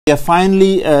We have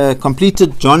finally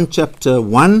completed John chapter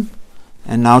 1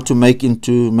 and now to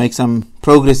make some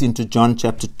progress into John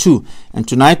chapter 2. And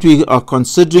tonight we are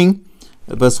considering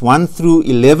verse 1 through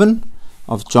 11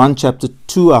 of John chapter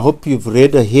 2. I hope you've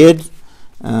read ahead.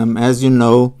 As you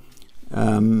know,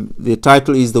 the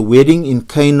title is The Wedding in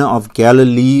Cana of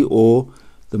Galilee, or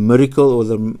the miracle or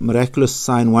the miraculous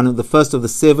sign, one of the first of the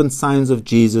 7 signs of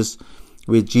Jesus,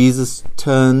 where Jesus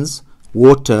turns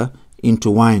water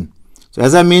into wine. So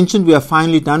as I mentioned, we are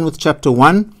finally done with chapter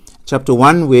 1. Chapter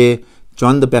 1 where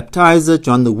John the Baptizer,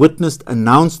 John the Witness,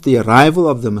 announced the arrival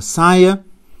of the Messiah.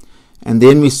 And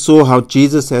then we saw how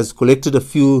Jesus has collected a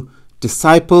few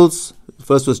disciples.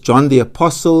 First was John the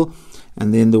Apostle,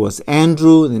 and then there was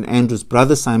Andrew, and then Andrew's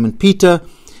brother Simon Peter,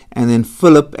 and then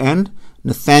Philip and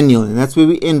Nathanael. And that's where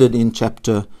we ended in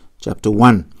chapter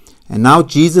 1. And now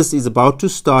Jesus is about to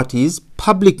start his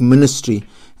public ministry.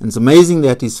 And it's amazing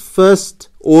that his first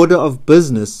order of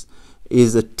business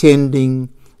is attending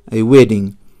a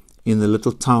wedding in the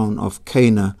little town of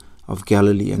Cana of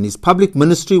Galilee. And his public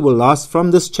ministry will last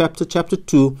from this chapter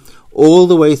 2, all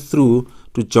the way through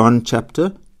to John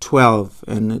chapter 12.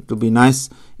 And it will be nice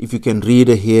if you can read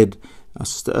ahead.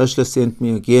 Sister Ursula sent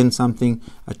me again something.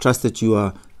 I trust that you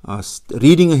are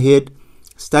reading ahead,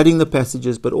 studying the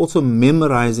passages, but also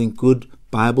memorizing good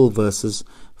Bible verses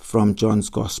from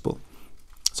John's Gospel.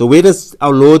 So where does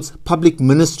our Lord's public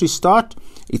ministry start?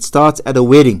 It starts at a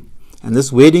wedding. And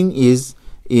this wedding is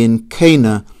in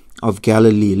Cana of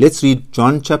Galilee. Let's read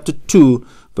John chapter 2,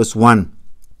 verse 1.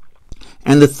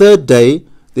 And the third day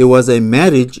there was a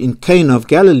marriage in Cana of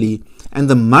Galilee, and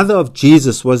the mother of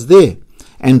Jesus was there.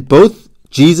 And both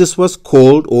Jesus was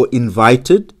called or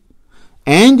invited,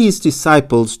 and his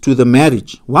disciples to the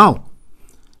marriage. Wow!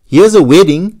 Here's a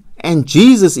wedding, and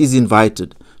Jesus is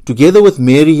invited, together with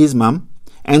Mary, his mum,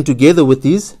 and together with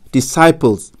his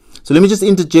disciples. So let me just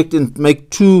interject and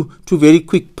make two very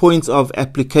quick points of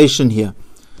application here.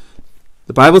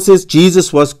 The Bible says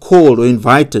Jesus was called or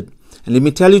invited. And let me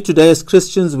tell you today, as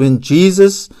Christians, when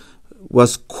Jesus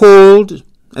was called,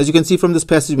 as you can see from this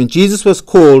passage, when Jesus was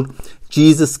called,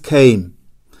 Jesus came.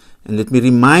 And let me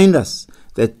remind us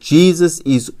that Jesus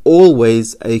is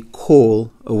always a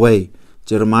call away.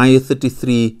 Jeremiah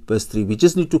 33 verse 3. We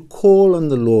just need to call on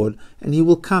the Lord and he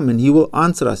will come and he will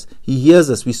answer us. He hears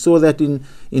us. We saw that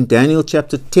in Daniel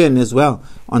chapter 10 as well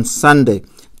on Sunday.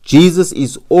 Jesus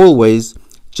is always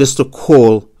just a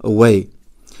call away.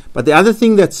 But the other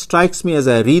thing that strikes me as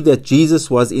I read that Jesus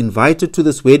was invited to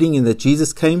this wedding and that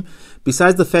Jesus came,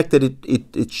 besides the fact that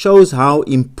it shows how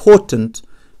important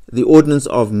the ordinance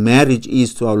of marriage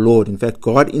is to our Lord. In fact,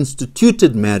 God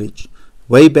instituted marriage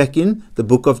way back in the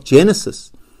book of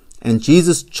Genesis. And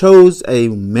Jesus chose a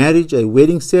marriage, a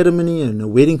wedding ceremony, and a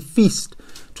wedding feast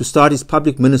to start his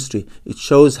public ministry. It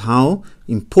shows how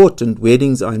important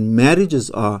weddings and marriages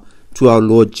are to our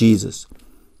Lord Jesus.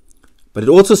 But it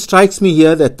also strikes me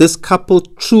here that this couple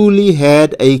truly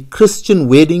had a Christian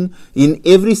wedding in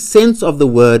every sense of the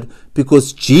word,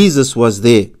 because Jesus was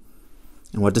there.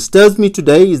 And what disturbs me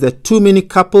today is that too many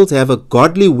couples have a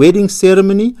godly wedding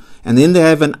ceremony and then they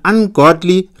have an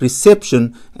ungodly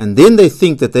reception, and then they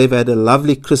think that they've had a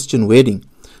lovely Christian wedding.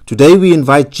 Today we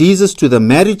invite Jesus to the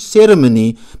marriage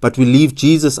ceremony, but we leave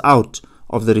Jesus out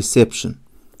of the reception.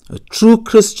 A true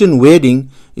Christian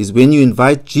wedding is when you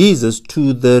invite Jesus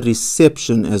to the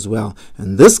reception as well.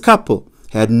 And this couple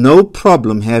had no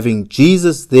problem having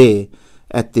Jesus there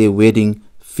at their wedding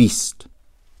feast.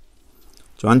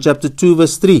 John chapter 2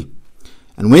 verse 3.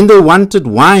 And when they wanted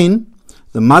wine,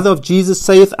 the mother of Jesus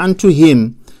saith unto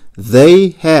him,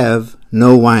 They have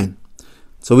no wine.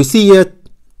 So we see here,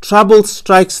 trouble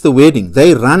strikes the wedding.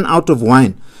 They run out of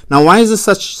wine. Now why is this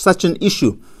such an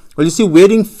issue? Well, you see,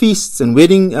 wedding feasts and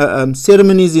wedding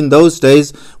ceremonies in those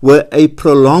days were a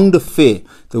prolonged affair.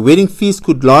 The wedding feast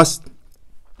could last,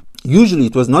 usually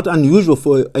it was not unusual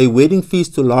for a wedding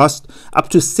feast to last up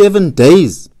to 7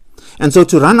 days. And so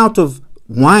to run out of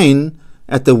wine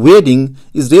at the wedding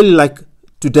is really like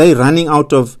today running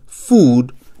out of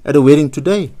food at a wedding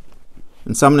today.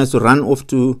 And someone has to run off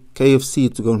to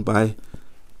KFC to go and buy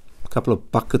a couple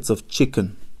of buckets of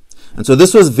chicken. And so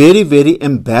this was very, very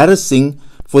embarrassing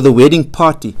for the wedding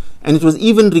party. And it was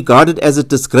even regarded as a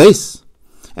disgrace.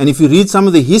 And if you read some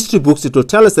of the history books, it will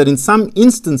tell us that in some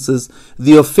instances,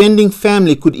 the offending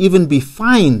family could even be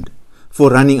fined for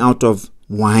running out of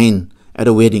wine at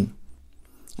a wedding.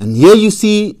 And here you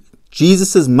see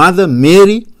Jesus' mother,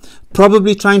 Mary,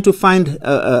 probably trying to find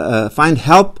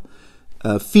help,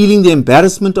 feeling the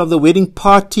embarrassment of the wedding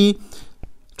party,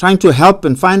 trying to help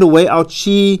and find a way out.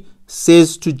 She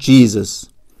says to Jesus,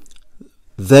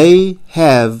 They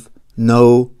have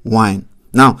no wine.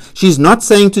 Now, she's not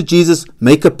saying to Jesus,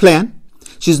 make a plan.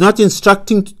 She's not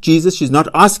instructing Jesus. She's not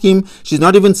asking him. She's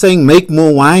not even saying, make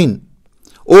more wine.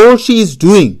 All she is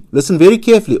doing, listen very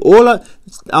carefully, all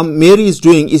Mary is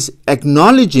doing is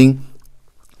acknowledging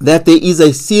that there is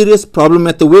a serious problem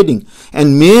at the wedding.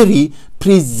 And Mary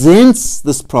presents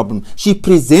this problem. She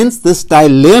presents this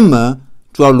dilemma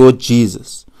to our Lord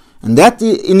Jesus. And that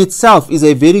in itself is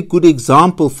a very good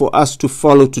example for us to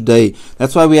follow today.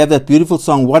 That's why we have that beautiful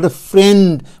song, what a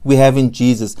friend we have in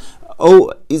Jesus.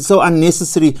 Oh, it's so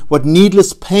unnecessary. What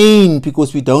needless pain,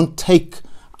 because we don't take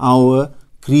our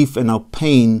grief and our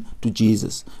pain to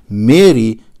Jesus.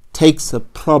 Mary takes a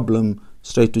problem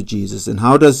straight to Jesus. And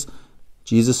how does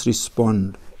Jesus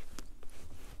respond?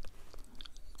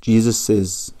 Jesus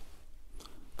says,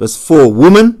 verse 4,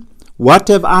 Woman, what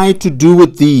have I to do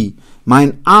with thee?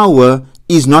 Mine hour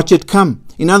is not yet come.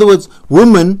 In other words,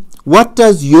 woman, what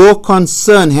does your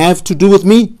concern have to do with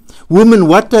me? Woman,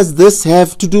 what does this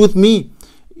have to do with me?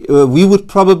 We would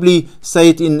probably say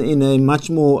it in a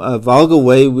much more vulgar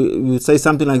way. We would say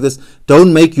something like this: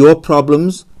 don't make your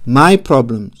problems my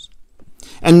problems.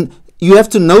 And you have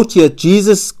to note here,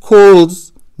 Jesus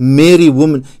calls Mary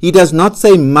woman. He does not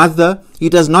say mother. He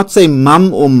does not say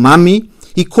mum or mummy.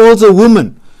 He calls her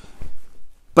woman.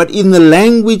 But in the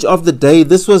language of the day,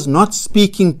 this was not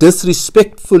speaking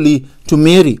disrespectfully to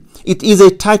Mary. It is a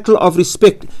title of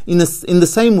respect in the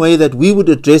same way that we would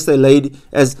address a lady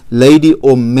as lady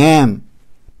or ma'am.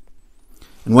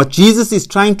 And what Jesus is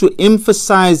trying to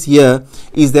emphasize here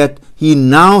is that he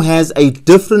now has a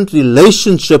different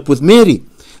relationship with Mary.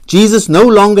 Jesus no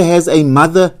longer has a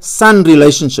mother-son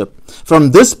relationship.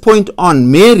 From this point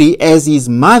on, Mary, as his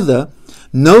mother,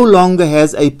 no longer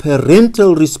has a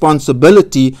parental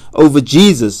responsibility over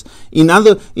Jesus. In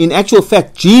actual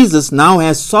fact, Jesus now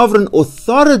has sovereign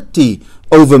authority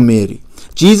over Mary.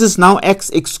 Jesus now acts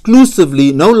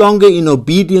exclusively, no longer in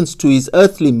obedience to his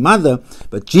earthly mother,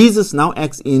 but Jesus now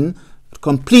acts in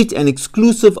complete and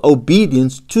exclusive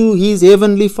obedience to his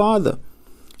heavenly Father.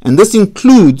 And this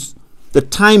includes the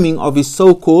timing of his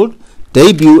so-called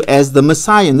debut as the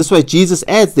Messiah. And that's why Jesus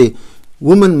adds there,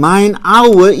 Woman, mine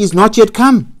hour is not yet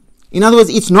come. In other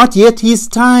words, it's not yet his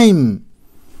time.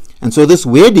 And so this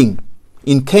wedding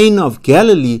in Cana of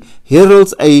Galilee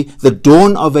heralds the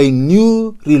dawn of a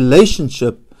new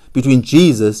relationship between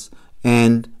Jesus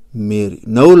and Mary.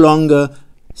 No longer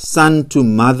son to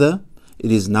mother.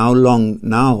 It is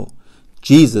now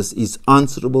Jesus is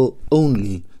answerable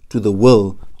only to the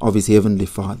will of his heavenly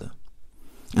Father.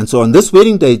 And so on this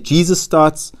wedding day, Jesus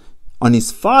starts on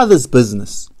his Father's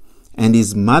business, and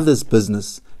his mother's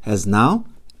business has now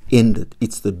ended.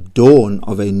 It's the dawn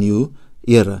of a new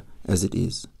era, as it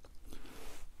is.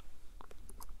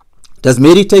 Does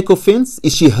Mary take offense?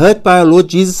 Is she hurt by our Lord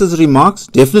Jesus' remarks?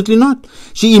 Definitely not.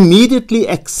 She immediately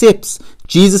accepts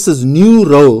Jesus' new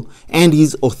role and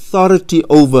his authority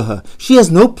over her. She has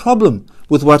no problem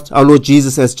with what our Lord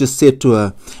Jesus has just said to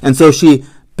her. And so she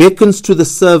beckons to the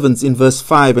servants in verse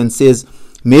 5 and says,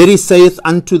 Mary saith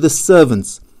unto the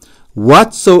servants,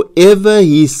 Whatsoever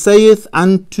he saith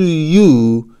unto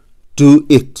you, do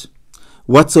it.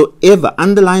 Whatsoever,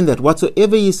 underline that,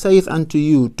 whatsoever he saith unto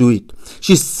you, do it.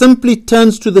 She simply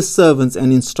turns to the servants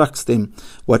and instructs them,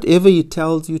 whatever he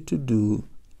tells you to do,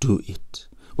 do it.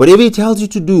 Whatever he tells you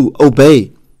to do,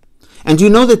 obey. And you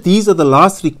know that these are the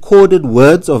last recorded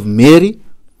words of Mary?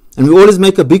 And we always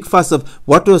make a big fuss of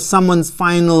what was someone's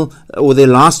final or their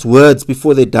last words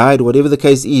before they died, whatever the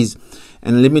case is.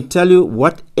 And let me tell you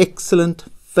what excellent,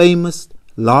 famous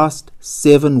last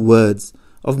 7 words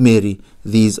of Mary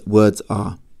these words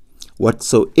are.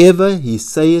 Whatsoever he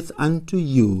saith unto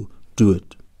you, do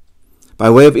it. By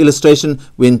way of illustration,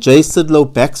 when J.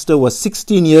 Sidlow Baxter was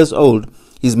 16 years old,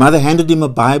 his mother handed him a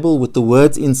Bible with the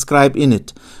words inscribed in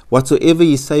it. Whatsoever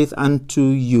he saith unto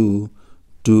you,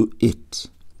 do it.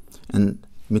 And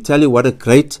let me tell you what a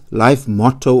great life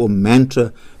motto or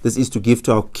mantra this is to give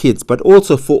to our kids, but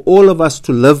also for all of us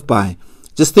to live by.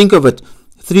 Just think of it.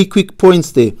 3 quick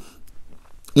points there.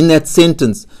 In that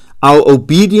sentence, our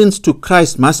obedience to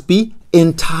Christ must be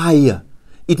entire.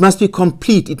 It must be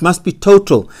complete. It must be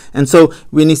total. And so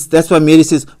that's why Mary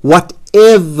says,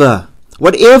 whatever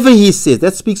he says,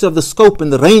 that speaks of the scope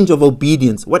and the range of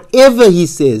obedience. Whatever he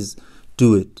says,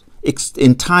 do it.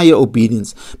 Entire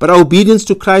obedience. But our obedience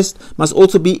to Christ must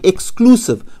also be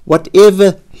exclusive.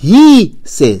 Whatever he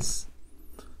says,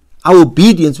 our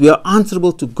obedience, we are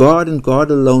answerable to God and God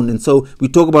alone. And so we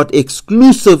talk about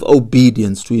exclusive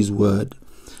obedience to his word.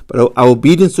 But our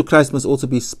obedience to Christ must also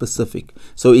be specific.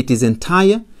 So it is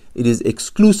entire, it is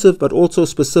exclusive, but also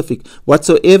specific.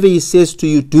 Whatsoever he says to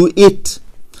you, do it.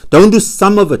 Don't do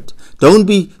some of it.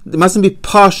 There mustn't be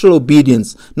partial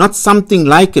obedience, not something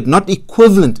like it, not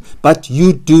equivalent, but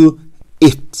you do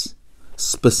it.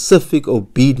 Specific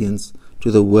obedience to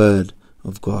the word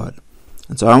of God.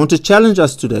 And so I want to challenge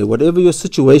us today, whatever your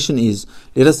situation is,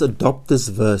 let us adopt this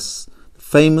verse, the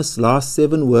famous last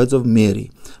 7 words of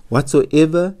Mary.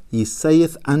 Whatsoever he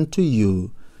saith unto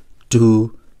you,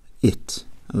 do it.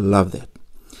 I love that.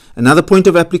 Another point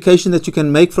of application that you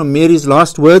can make from Mary's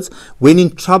last words: when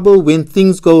in trouble, when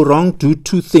things go wrong, do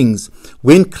 2 things.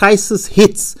 When crisis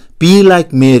hits, be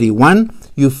like Mary. 1,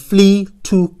 you flee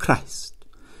to Christ.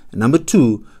 And number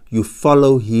 2, you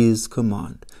follow his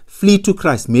command. Flee to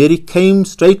Christ. Mary came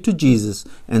straight to Jesus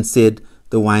and said,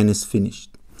 the wine is finished.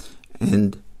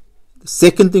 And the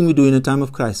second thing we do in a time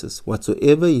of crisis: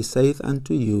 whatsoever he saith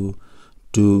unto you,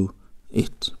 do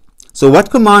it. So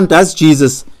what command does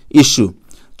Jesus issue?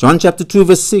 John chapter 2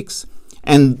 verse 6.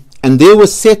 And there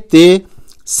was set there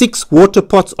 6 water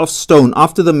pots of stone,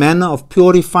 after the manner of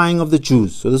purifying of the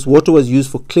Jews. So this water was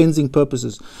used for cleansing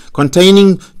purposes,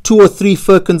 containing 2 or 3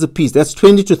 firkins apiece. That's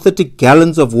 20 to 30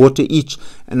 gallons of water each,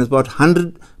 and it's about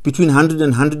between 100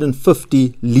 and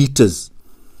 150 liters.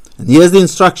 And here's the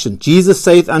instruction. Jesus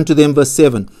saith unto them, verse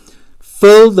 7,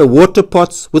 fill the water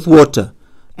pots with water,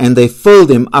 and they fill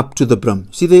them up to the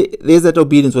brim. See, there's that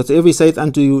obedience. Whatsoever he saith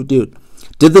unto you, do it.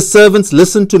 Did the servants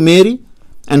listen to Mary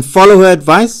and follow her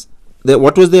advice?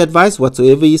 What was the advice?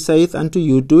 Whatsoever he saith unto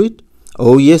you, do it.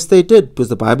 Oh, yes, they did, because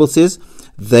the Bible says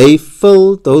they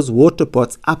filled those water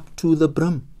pots up to the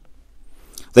brim.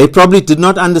 They probably did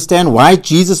not understand why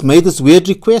Jesus made this weird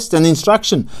request and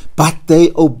instruction, but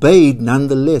they obeyed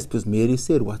nonetheless, because Mary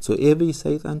said, whatsoever he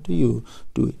saith unto you,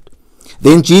 do it.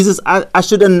 Then Jesus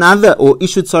issued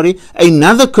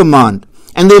another command.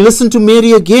 And they listened to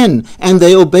Mary again, and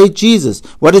they obeyed Jesus.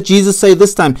 What did Jesus say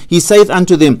this time? He saith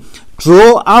unto them,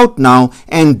 draw out now,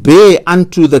 and bear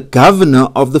unto the governor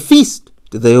of the feast.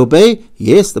 Did they obey?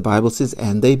 Yes, the Bible says,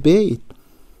 and they bear it.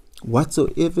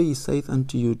 Whatsoever he saith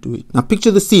unto you, do it. Now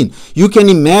picture the scene. You can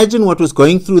imagine what was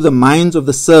going through the minds of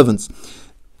the servants.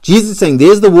 Jesus is saying,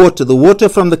 there's the water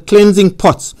from the cleansing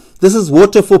pots. This is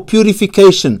water for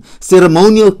purification,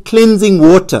 ceremonial cleansing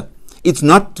water. It's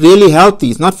not really healthy.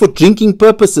 It's not for drinking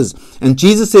purposes. And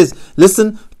Jesus says,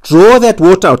 listen, draw that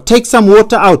water out. Take some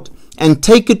water out and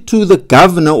take it to the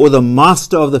governor or the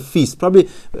master of the feast. Probably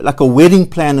like a wedding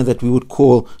planner that we would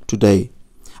call today.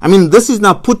 I mean, this is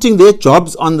now putting their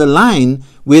jobs on the line,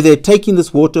 where they're taking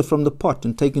this water from the pot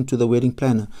and taking to the wedding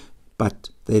planner.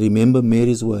 But they remember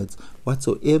Mary's words.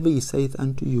 Whatsoever he saith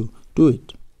unto you, do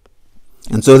it.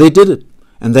 And so they did it.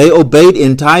 And they obeyed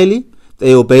entirely.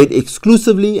 They obeyed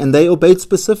exclusively, and they obeyed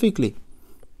specifically.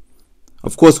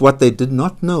 Of course, what they did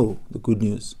not know, the good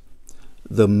news,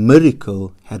 the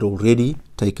miracle had already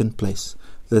taken place.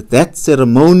 That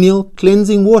ceremonial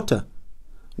cleansing water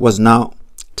was now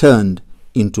turned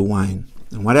into wine.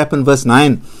 And what happened, verse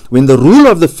 9? When the ruler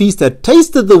of the feast had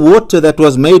tasted the water that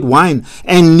was made wine,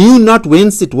 and knew not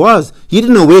whence it was. He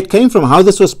didn't know where it came from, how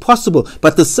this was possible,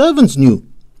 but the servants knew.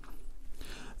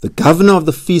 The governor of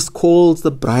the feast calls the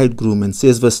bridegroom, and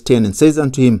says, verse 10, and says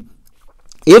unto him,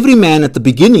 every man at the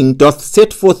beginning doth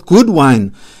set forth good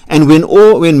wine, and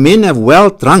when men have well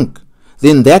drunk,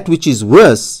 then that which is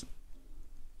worse.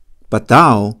 But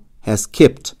thou hast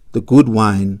kept the good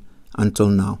wine until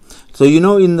now. So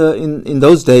in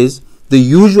those days, the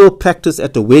usual practice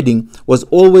at a wedding was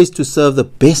always to serve the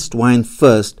best wine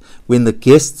first, when the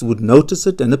guests would notice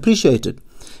it and appreciate it.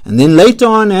 And then later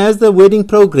on, as the wedding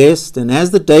progressed and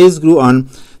as the days grew on,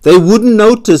 they wouldn't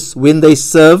notice when they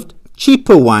served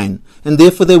cheaper wine, and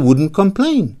therefore they wouldn't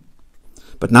complain.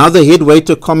 But now the head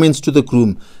waiter comments to the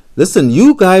groom, listen,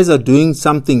 you guys are doing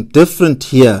something different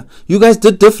here. You guys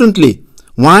did differently.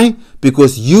 Why?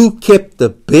 Because you kept the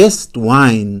best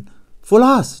wine for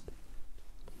last.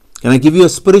 Can I give you a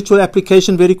spiritual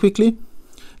application very quickly?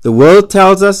 The world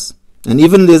tells us, and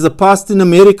even there's a pastor in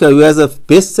America who has a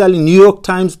best-selling New York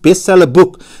Times bestseller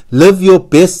book, live your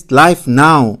best life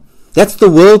now. That's the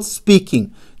world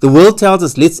speaking. The world tells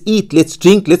us, let's eat, let's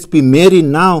drink, let's be merry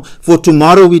now, for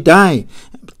tomorrow we die.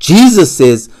 Jesus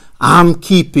says, I'm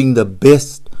keeping the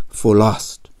best for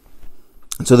last.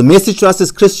 And so the message to us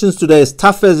as Christians today, as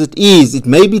tough as it is, it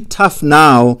may be tough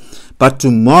now, but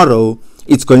tomorrow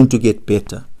it's going to get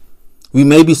better. We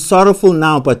may be sorrowful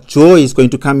now, but joy is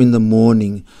going to come in the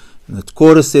morning. And the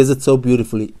chorus says it so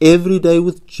beautifully. Every day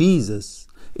with Jesus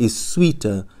is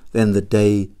sweeter than the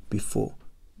day before.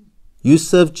 You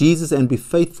serve Jesus and be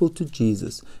faithful to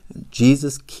Jesus, and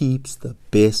Jesus keeps the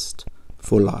best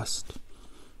for last.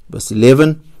 Verse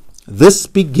 11, this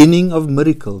beginning of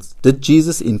miracles did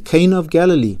Jesus in Cana of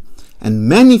Galilee, and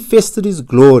manifested his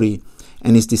glory,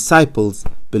 and his disciples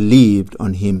believed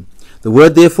on him. The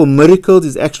word therefore miracles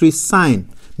is actually sign,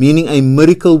 meaning a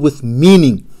miracle with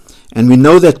meaning. And we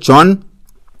know that John,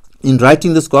 in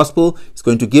writing this gospel, is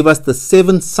going to give us the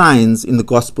 7 signs in the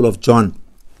Gospel of John.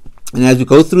 And as we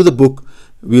go through the book,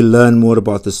 we'll learn more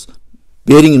about this,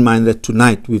 bearing in mind that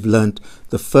tonight we've learned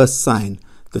the first sign,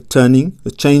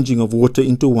 the changing of water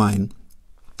into wine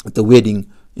at the wedding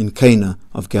in Cana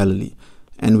of Galilee.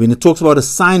 And when it talks about a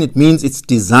sign, it means it's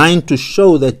designed to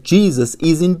show that Jesus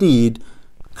is indeed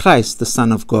Christ, the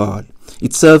Son of God.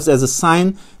 It serves as a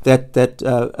sign that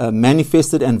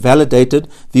manifested and validated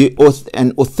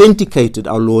and authenticated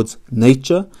our Lord's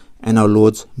nature and our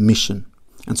Lord's mission.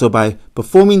 And so by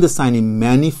performing the sign, he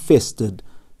manifested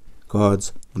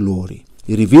God's glory.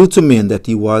 He revealed to men that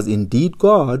he was indeed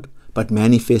God, but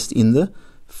manifest in the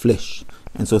flesh.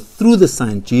 And so through the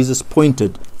sign, Jesus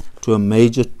pointed to a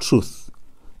major truth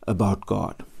about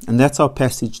God. And that's our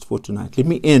passage for tonight. Let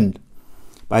me end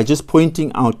by just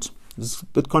pointing out, this is a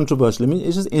bit controversial, let me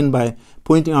just end by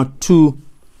pointing out 2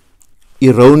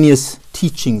 erroneous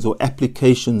teachings or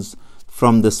applications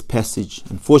from this passage.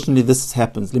 Unfortunately, this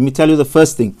happens. Let me tell you the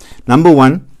first thing. Number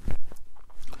 1,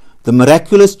 the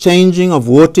miraculous changing of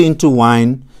water into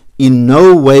wine in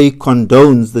no way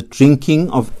condones the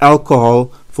drinking of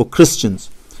alcohol for Christians.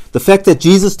 The fact that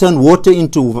Jesus turned water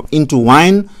into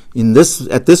wine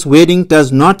at this wedding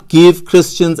does not give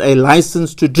Christians a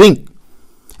license to drink.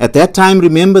 At that time,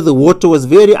 remember, the water was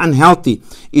very unhealthy.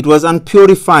 It was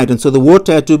unpurified, and so the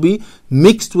water had to be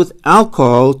mixed with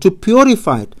alcohol to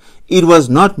purify it. It was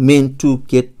not meant to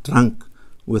get drunk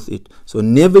with it. So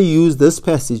never use this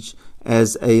passage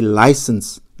as a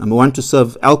license, number 1, to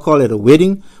serve alcohol at a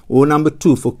wedding, or number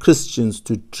 2, for Christians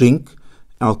to drink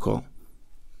alcohol.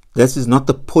 This is not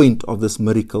the point of this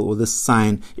miracle or this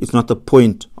sign. It's not the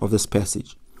point of this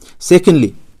passage.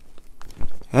 Secondly,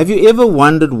 have you ever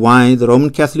wondered why the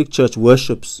Roman Catholic Church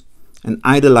worships and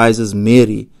idolizes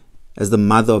Mary as the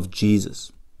mother of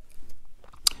Jesus?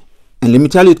 And let me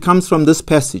tell you, it comes from this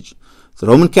passage. The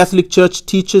Roman Catholic Church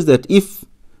teaches that if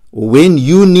or when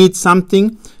you need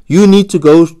something, you need to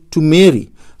go to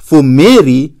Mary, for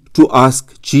Mary to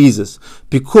ask Jesus.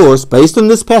 Because based on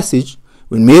this passage,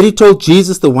 when Mary told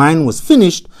Jesus the wine was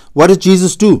finished, what did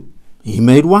Jesus do? He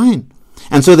made wine.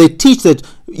 And so they teach that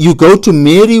you go to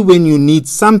Mary when you need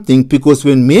something, because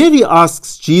when Mary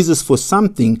asks Jesus for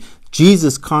something,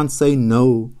 Jesus can't say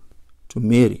no to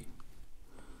Mary.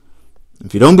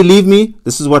 If you don't believe me,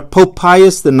 this is what Pope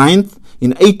Pius IX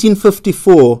in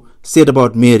 1854 said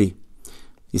about Mary.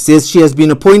 He says she has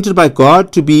been appointed by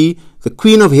God to be the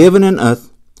Queen of heaven and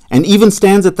earth, and even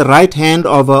stands at the right hand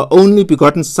of her only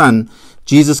begotten Son,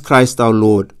 Jesus Christ our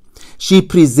Lord. She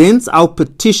presents our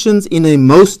petitions in a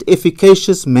most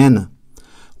efficacious manner.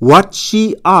 What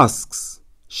she asks,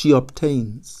 she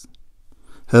obtains.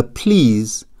 Her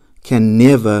pleas can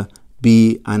never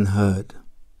be unheard.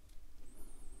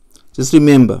 Just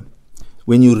remember,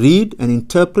 when you read and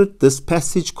interpret this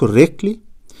passage correctly,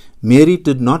 Mary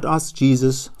did not ask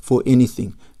Jesus for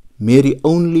anything. Mary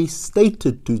only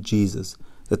stated to Jesus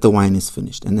that the wine is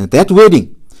finished. And at that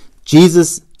wedding,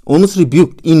 Jesus almost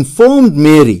rebuked, informed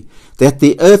Mary that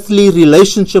the earthly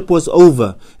relationship was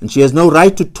over and she has no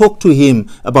right to talk to him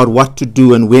about what to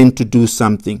do and when to do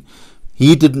something.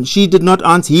 He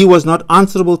was not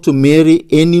answerable to Mary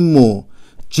anymore.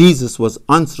 Jesus was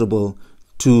answerable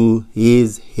to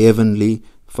his heavenly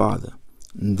Father.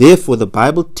 And therefore, the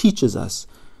Bible teaches us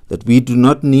that we do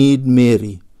not need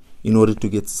Mary in order to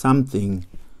get something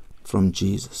from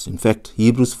Jesus. In fact,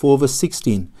 Hebrews 4 verse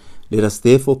 16, let us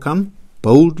therefore come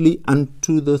boldly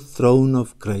unto the throne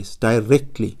of grace,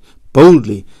 directly,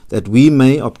 boldly, that we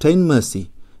may obtain mercy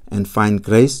and find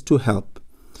grace to help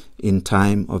in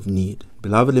time of need.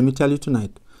 Beloved, let me tell you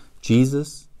tonight,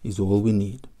 Jesus is all we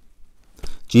need.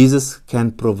 Jesus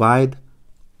can provide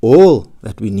all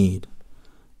that we need,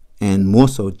 and more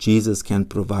so, Jesus can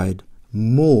provide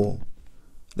more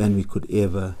than we could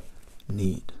ever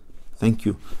need. Thank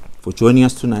you for joining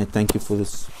us tonight. Thank you for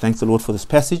this. Thanks the Lord for this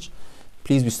passage.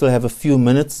 Please, we still have a few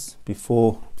minutes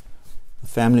before the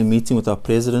family meeting with our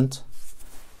president.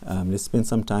 Let's spend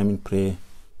some time in prayer,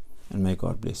 and may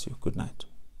God bless you. Good night.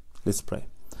 Let's pray.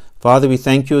 Father, we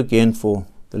thank you again for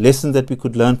the lesson that we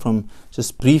could learn from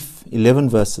just brief 11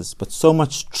 verses, but so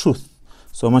much truth,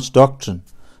 so much doctrine,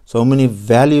 so many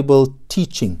valuable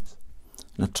teachings.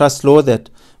 And I trust, Lord, that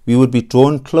we would be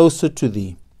drawn closer to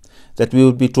Thee, that we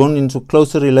would be drawn into a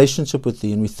closer relationship with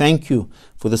Thee. And we thank you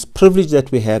for this privilege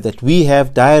that we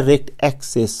have direct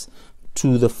access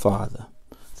to the Father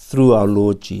through our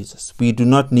Lord Jesus. We do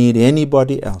not need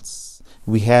anybody else.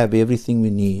 We have everything we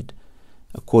need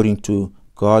according to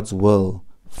God's will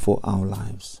for our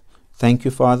lives. Thank you,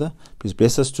 Father. Please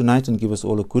bless us tonight and give us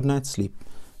all a good night's sleep.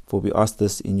 For we ask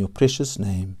this in your precious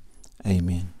name.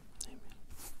 Amen.